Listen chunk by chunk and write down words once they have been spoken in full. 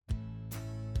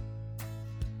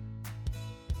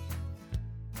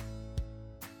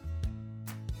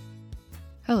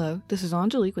Hello, this is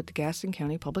Angelique with the Gaston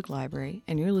County Public Library,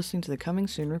 and you're listening to the Coming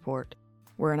Soon Report,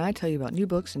 wherein I tell you about new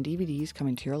books and DVDs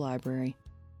coming to your library.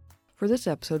 For this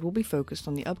episode, we'll be focused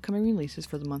on the upcoming releases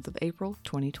for the month of April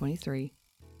 2023.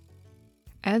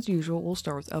 As usual, we'll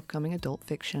start with upcoming adult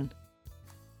fiction.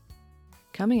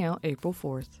 Coming out April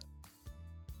 4th,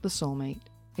 The Soulmate,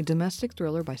 a domestic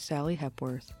thriller by Sally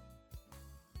Hepworth.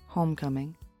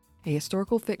 Homecoming, a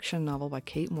historical fiction novel by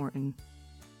Kate Morton.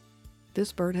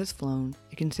 This Bird Has Flown,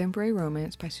 a contemporary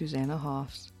romance by Susanna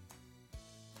Hoffs.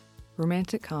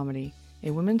 Romantic comedy,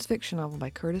 a women's fiction novel by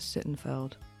Curtis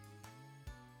Sittenfeld.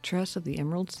 Tress of the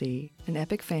Emerald Sea, an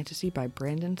epic fantasy by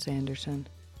Brandon Sanderson.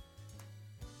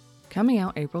 Coming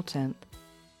out April 10th,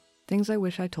 Things I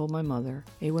Wish I Told My Mother,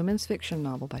 a women's fiction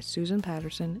novel by Susan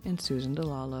Patterson and Susan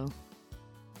DeLallo.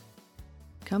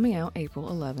 Coming out April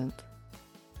 11th,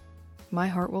 My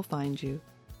Heart Will Find You,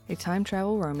 a time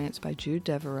travel romance by Jude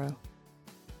Devereaux.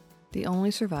 The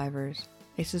Only Survivors,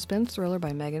 a suspense thriller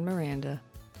by Megan Miranda.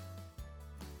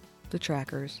 The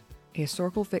Trackers, a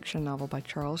historical fiction novel by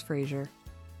Charles Frazier.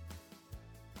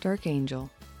 Dark Angel,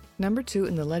 number 2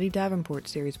 in the Letty Davenport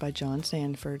series by John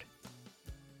Sandford.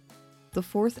 The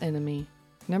Fourth Enemy,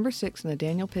 number 6 in the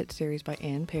Daniel Pitt series by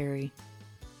Anne Perry.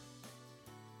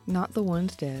 Not the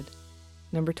Ones Dead,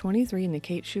 number 23 in the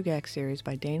Kate Shugak series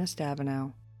by Dana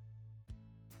Stabenow.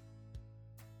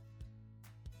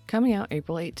 Coming out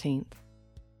April 18th,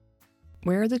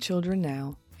 Where Are the Children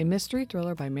Now?, a mystery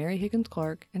thriller by Mary Higgins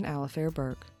Clark and Alifair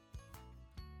Burke.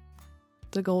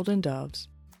 The Golden Doves,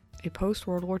 a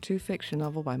post-World War II fiction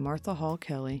novel by Martha Hall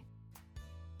Kelly.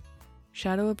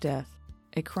 Shadow of Death,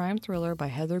 a crime thriller by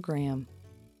Heather Graham.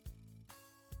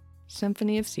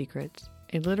 Symphony of Secrets,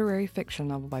 a literary fiction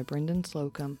novel by Brendan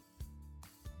Slocum.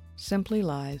 Simply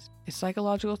Lies, a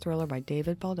psychological thriller by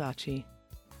David Baldacci.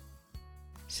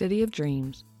 City of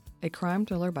Dreams, a crime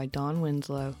thriller by Dawn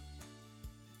Winslow.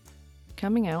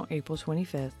 Coming out April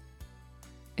 25th,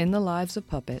 In the Lives of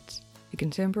Puppets, a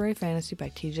contemporary fantasy by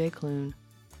T.J. Klune.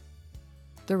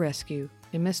 The Rescue,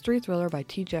 a mystery thriller by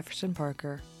T. Jefferson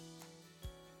Parker.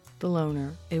 The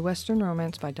Loner, a western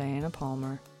romance by Diana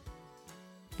Palmer.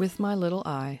 With My Little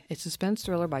Eye, a suspense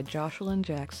thriller by Jocelyn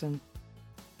Jackson.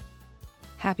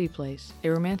 Happy Place, a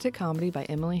romantic comedy by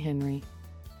Emily Henry.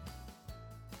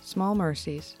 Small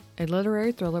Mercies, a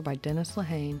literary thriller by Dennis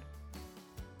Lehane.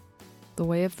 The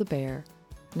Way of the Bear,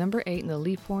 number 8 in the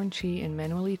Leaphorn, Chi, and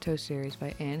Manuelito series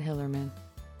by Anne Hillerman.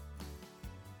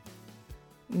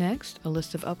 Next, a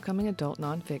list of upcoming adult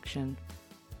nonfiction.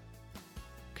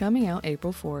 Coming out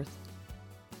April 4th,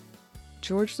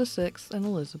 George VI and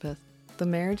Elizabeth, The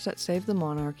Marriage That Saved the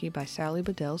Monarchy by Sally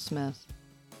Bedell Smith.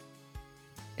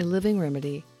 A Living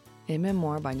Remedy, a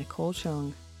memoir by Nicole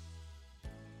Chung.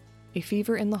 A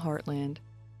Fever in the Heartland,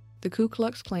 The Ku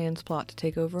Klux Klan's Plot to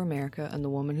Take Over America and the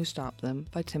Woman Who Stopped Them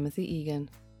by Timothy Egan.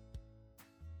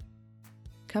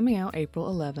 Coming out April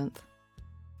 11th,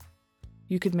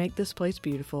 You Could Make This Place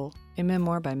Beautiful, a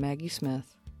memoir by Maggie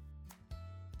Smith.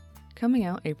 Coming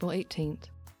out April 18th,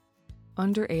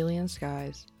 Under Alien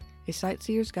Skies, a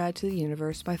Sightseer's Guide to the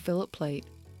Universe by Philip Plait.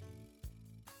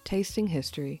 Tasting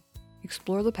History,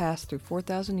 explore the past through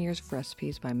 4,000 years of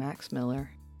recipes by Max Miller.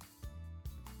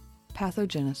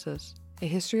 Pathogenesis, a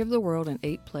History of the World in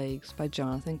 8 Plagues by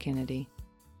Jonathan Kennedy.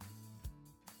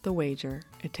 The Wager,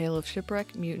 a Tale of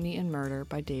Shipwreck, Mutiny, and Murder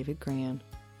by David Grann.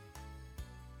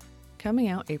 Coming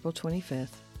out April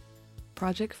 25th,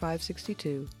 Project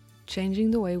 562, Changing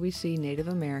the Way We See Native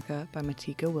America by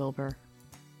Matika Wilbur.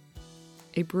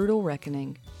 A Brutal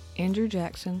Reckoning, Andrew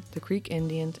Jackson, the Creek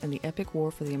Indians, and the Epic War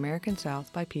for the American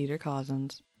South by Peter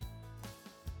Cozzens.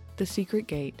 The Secret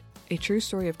Gate, a true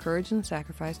story of courage and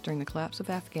sacrifice during the collapse of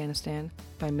Afghanistan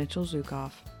by Mitchell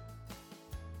Zukoff.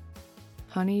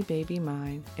 Honey Baby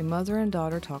Mine, a mother and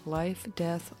daughter talk life,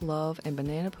 death, love, and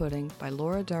banana pudding by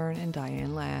Laura Dern and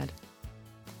Diane Ladd.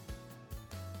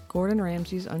 Gordon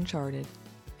Ramsay's Uncharted,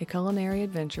 a culinary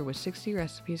adventure with 60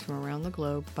 recipes from around the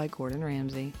globe by Gordon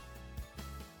Ramsay.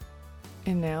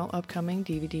 And now, upcoming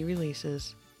DVD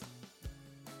releases.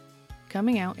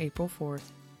 Coming out April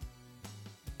 4th,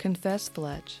 Confess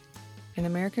Fletch, an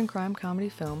American crime comedy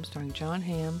film starring John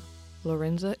Hamm,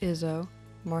 Lorenza Izzo,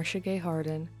 Marcia Gay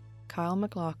Harden, Kyle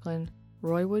MacLachlan,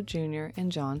 Roy Wood Jr., and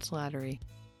John Slattery.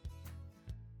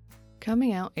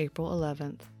 Coming out April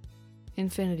 11th,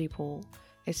 Infinity Pool,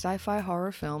 a sci-fi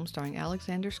horror film starring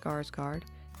Alexander Skarsgård,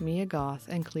 Mia Goth,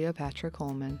 and Cleopatra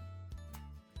Coleman.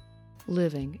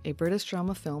 Living, a British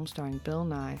drama film starring Bill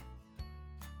Nye.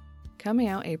 Coming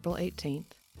out April 18th,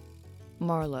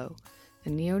 Marlowe, a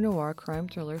neo-noir crime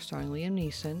thriller starring Liam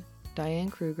Neeson,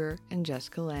 Diane Kruger, and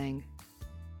Jessica Lange.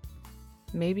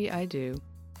 Maybe I Do,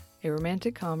 a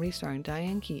romantic comedy starring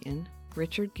Diane Keaton,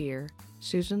 Richard Gere,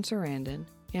 Susan Sarandon,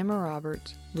 Emma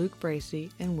Roberts, Luke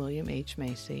Bracey, and William H.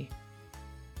 Macy.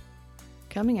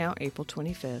 Coming out April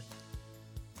 25th,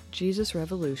 Jesus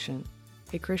Revolution,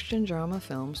 a Christian drama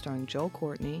film starring Joel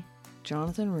Courtney,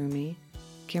 Jonathan Roumie,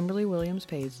 Kimberly Williams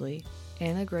Paisley,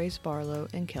 Anna Grace Barlow,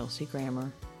 and Kelsey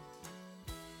Grammer.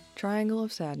 Triangle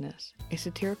of Sadness, a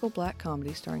satirical black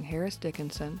comedy starring Harris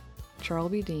Dickinson,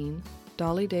 Charlby Dean,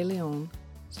 Dolly De Leon,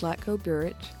 Zlatko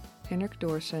Buric, Henrik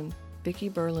Dorson, Vicki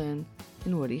Berlin,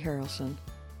 and Woody Harrelson.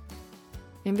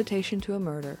 Invitation to a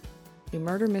Murder, a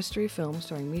murder mystery film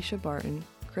starring Misha Barton,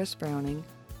 Chris Browning,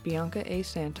 Bianca A.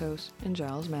 Santos, and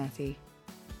Giles Matthey.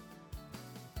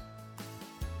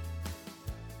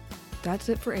 That's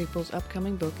it for April's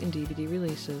upcoming book and DVD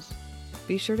releases.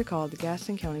 Be sure to call the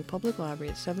Gaston County Public Library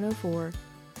at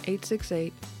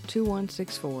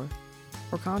 704-868-2164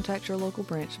 or contact your local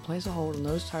branch to place a hold on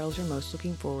those titles you're most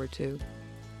looking forward to.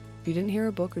 If you didn't hear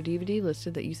a book or DVD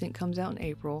listed that you think comes out in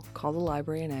April, call the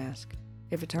library and ask.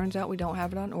 If it turns out we don't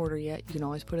have it on order yet, you can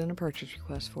always put in a purchase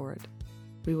request for it.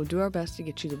 We will do our best to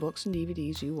get you the books and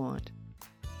DVDs you want.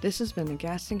 This has been the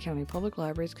Gaston County Public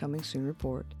Library's Coming Soon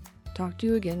Report. Talk to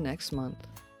you again next month.